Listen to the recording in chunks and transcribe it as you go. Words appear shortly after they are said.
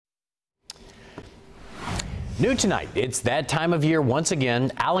New tonight, it's that time of year once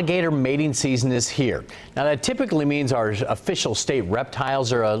again. Alligator mating season is here. Now that typically means our official state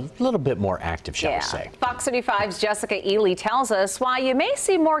reptiles are a little bit more active, shall we say. Fox 35's Jessica Ely tells us why you may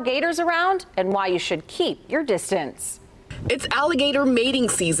see more gators around and why you should keep your distance. It's alligator mating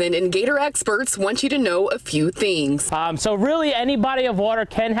season, and gator experts want you to know a few things. So really any body of water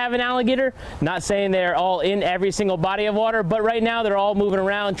can have an alligator. Not saying they're all in every single body of water, but right now they're all moving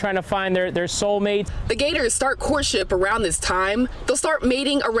around trying to find their soulmate. The gators start courtship around this time. They'll start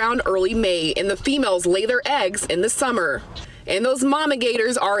mating around early May, and the females lay their eggs in the summer. And those mama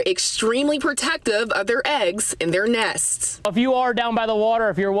gators are extremely protective of their eggs in their nests. If you are down by the water,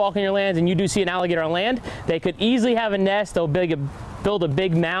 if you're walking your lands and you do see an alligator on land, they could easily have a nest. They'll build a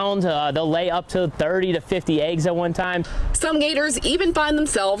big mound. They'll lay up to 30 to 50 eggs at one time. Some gators even find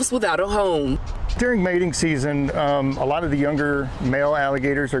themselves without a home. During mating season, a lot of the younger male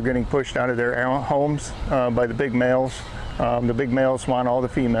alligators are getting pushed out of their homes by the big males. The big males want all the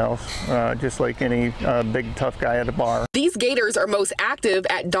females, just like any big tough guy at a bar. These gators are most active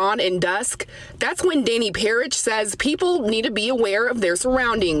at dawn and dusk. That's when Danny Parrish says people need to be aware of their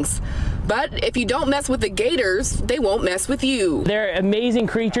surroundings. But if you don't mess with the gators, they won't mess with you. They're amazing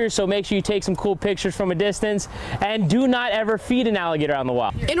creatures, so make sure you take some cool pictures from a distance, and do not ever feed an alligator out in the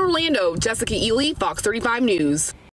wild. In Orlando, Jessica Ely, Fox 35 News.